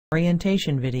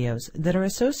orientation videos that are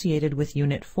associated with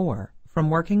Unit 4 from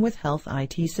working with health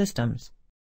IT systems.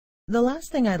 The last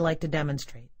thing I'd like to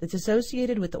demonstrate that's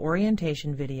associated with the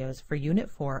orientation videos for Unit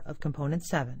 4 of Component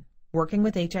 7, working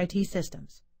with HIT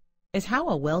systems, is how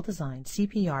a well-designed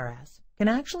CPRS can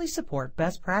actually support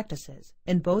best practices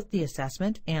in both the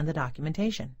assessment and the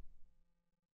documentation.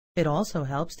 It also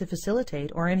helps to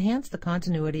facilitate or enhance the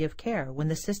continuity of care when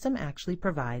the system actually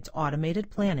provides automated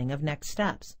planning of next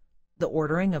steps, the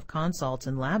ordering of consults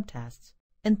and lab tests,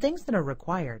 and things that are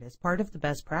required as part of the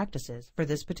best practices for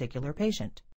this particular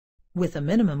patient, with a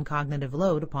minimum cognitive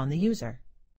load upon the user.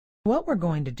 What we're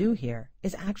going to do here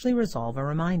is actually resolve a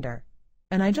reminder.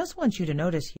 And I just want you to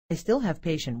notice here, I still have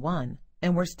patient 1,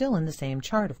 and we're still in the same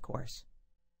chart, of course.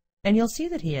 And you'll see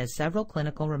that he has several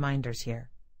clinical reminders here.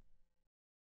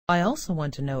 I also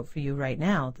want to note for you right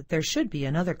now that there should be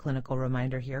another clinical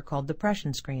reminder here called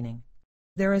depression screening.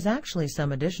 There is actually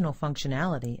some additional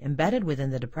functionality embedded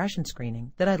within the depression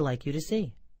screening that I'd like you to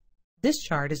see. This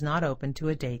chart is not open to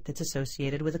a date that's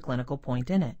associated with a clinical point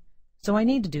in it, so I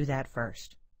need to do that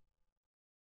first.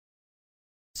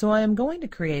 So I am going to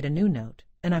create a new note,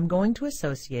 and I'm going to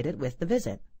associate it with the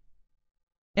visit.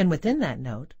 And within that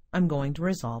note, I'm going to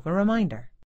resolve a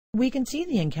reminder. We can see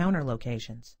the encounter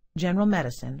locations, General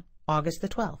Medicine, August the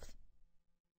 12th.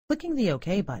 Clicking the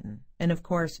OK button, and of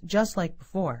course, just like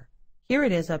before, here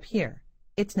it is up here.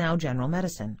 It's now General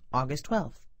Medicine, August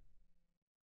 12th.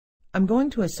 I'm going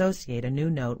to associate a new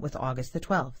note with August the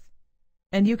 12th.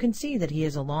 And you can see that he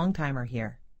is a long timer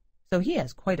here, so he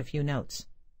has quite a few notes.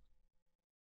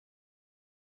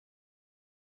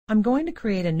 I'm going to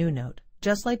create a new note,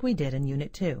 just like we did in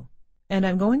Unit 2, and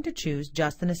I'm going to choose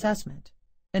just an assessment.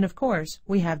 And of course,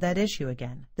 we have that issue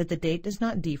again, that the date does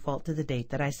not default to the date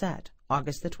that I set,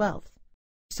 August the 12th.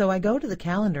 So I go to the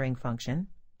calendaring function,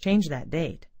 change that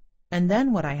date, and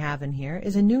then what I have in here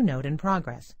is a new note in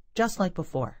progress, just like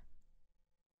before.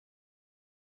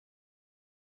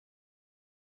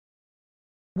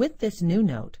 With this new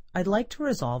note, I'd like to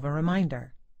resolve a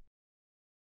reminder.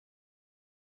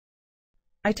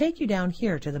 I take you down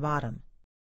here to the bottom.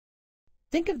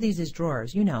 Think of these as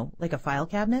drawers, you know, like a file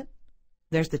cabinet.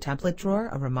 There's the template drawer,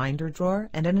 a reminder drawer,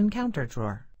 and an encounter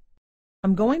drawer.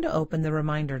 I'm going to open the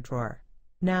reminder drawer.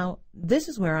 Now, this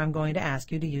is where I'm going to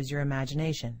ask you to use your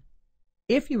imagination.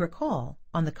 If you recall,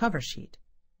 on the cover sheet,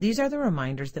 these are the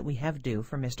reminders that we have due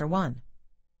for Mr. 1.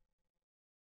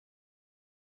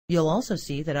 You'll also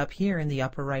see that up here in the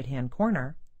upper right-hand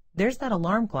corner, there's that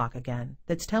alarm clock again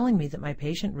that's telling me that my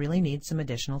patient really needs some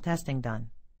additional testing done.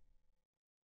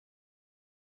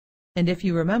 And if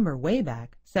you remember way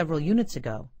back, several units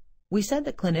ago, we said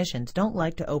that clinicians don't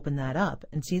like to open that up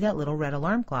and see that little red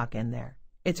alarm clock in there.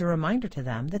 It's a reminder to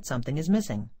them that something is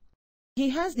missing. He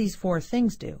has these 4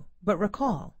 things due, but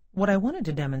recall, what I wanted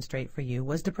to demonstrate for you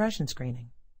was depression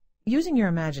screening. Using your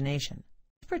imagination,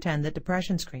 pretend that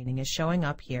depression screening is showing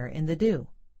up here in the due.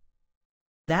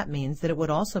 That means that it would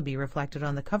also be reflected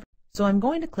on the cover. So I'm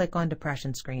going to click on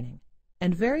depression screening,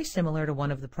 and very similar to one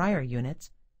of the prior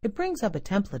units, it brings up a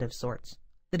template of sorts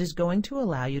that is going to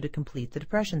allow you to complete the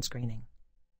depression screening.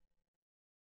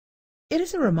 It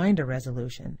is a reminder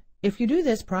resolution. If you do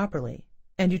this properly,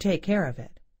 and you take care of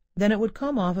it, then it would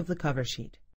come off of the cover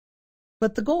sheet.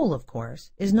 But the goal, of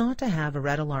course, is not to have a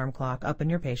red alarm clock up in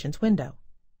your patient's window.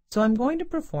 So I'm going to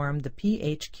perform the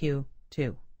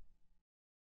PHQ2.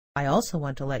 I also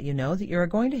want to let you know that you're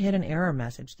going to hit an error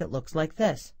message that looks like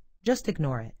this. Just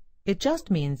ignore it. It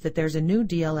just means that there's a new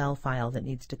DLL file that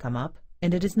needs to come up,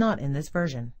 and it is not in this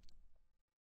version.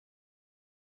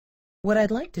 What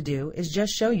I'd like to do is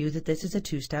just show you that this is a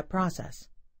 2-step process.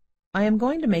 I am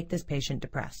going to make this patient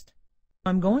depressed.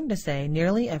 I'm going to say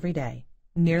nearly every day,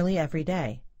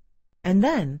 and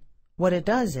then what it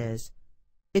does is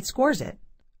it scores it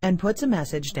and puts a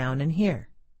message down in here.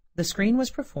 The screen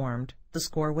was performed, the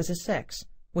score was a 6,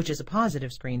 which is a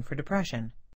positive screen for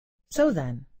depression. So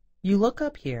then, you look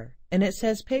up here, and it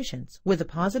says patients with a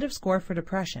positive score for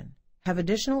depression have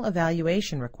additional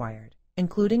evaluation required,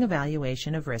 including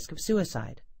evaluation of risk of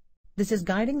suicide. This is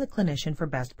guiding the clinician for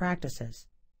best practices.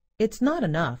 It's not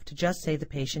enough to just say the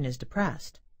patient is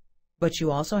depressed, but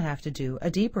you also have to do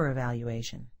a deeper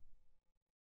evaluation.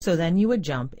 So then you would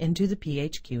jump into the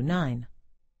PHQ-9.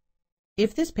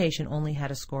 If this patient only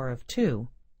had a score of 2,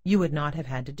 you would not have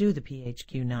had to do the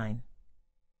PHQ-9.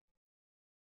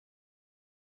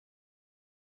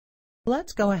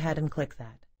 Let's go ahead and click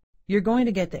that. You're going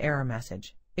to get the error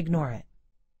message. Ignore it.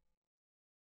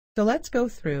 So let's go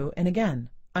through, and again,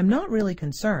 I'm not really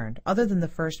concerned, other than the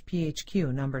first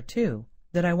PHQ number 2,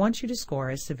 that I want you to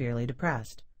score as severely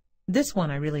depressed. This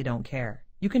one I really don't care.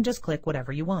 You can just click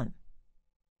whatever you want.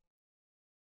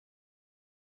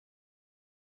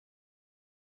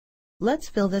 Let's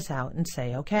fill this out and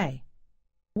say OK.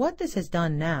 What this has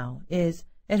done now is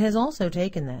it has also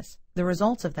taken this, the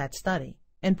results of that study,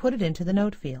 and put it into the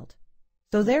note field.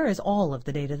 So there is all of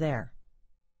the data there.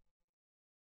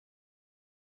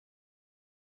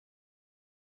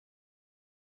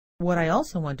 What I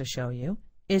also want to show you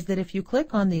is that if you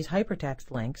click on these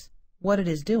hypertext links, what it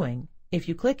is doing, if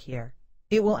you click here,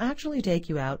 it will actually take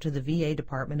you out to the VA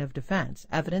Department of Defense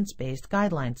evidence-based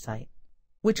guidelines site,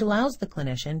 which allows the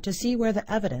clinician to see where the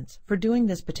evidence for doing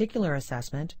this particular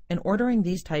assessment and ordering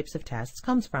these types of tests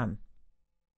comes from.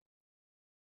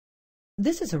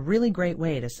 This is a really great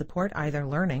way to support either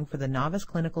learning for the novice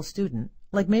clinical student,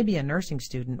 like maybe a nursing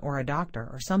student or a doctor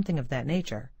or something of that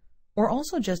nature, or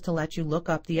also just to let you look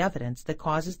up the evidence that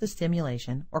causes the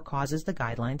stimulation or causes the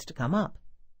guidelines to come up.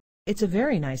 It's a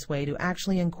very nice way to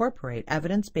actually incorporate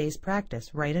evidence-based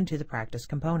practice right into the practice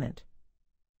component.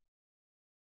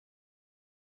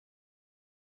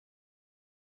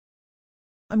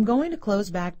 I'm going to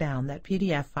close back down that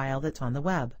PDF file that's on the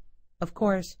web. Of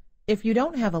course, if you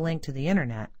don't have a link to the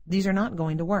internet, these are not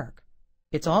going to work.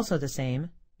 It's also the same.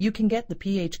 You can get the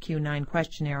PHQ-9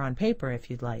 questionnaire on paper if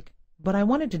you'd like, but I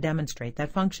wanted to demonstrate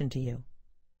that function to you.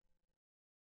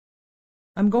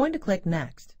 I'm going to click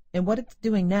Next, and what it's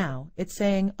doing now, it's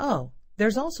saying, oh,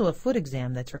 there's also a foot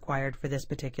exam that's required for this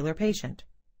particular patient.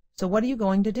 So what are you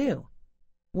going to do?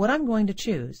 What I'm going to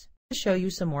choose is to show you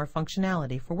some more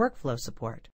functionality for workflow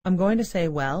support. I'm going to say,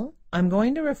 well, I'm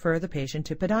going to refer the patient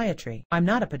to podiatry. I'm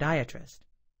not a podiatrist,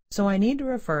 so I need to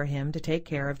refer him to take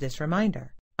care of this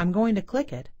reminder. I'm going to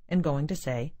click it and going to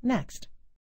say Next.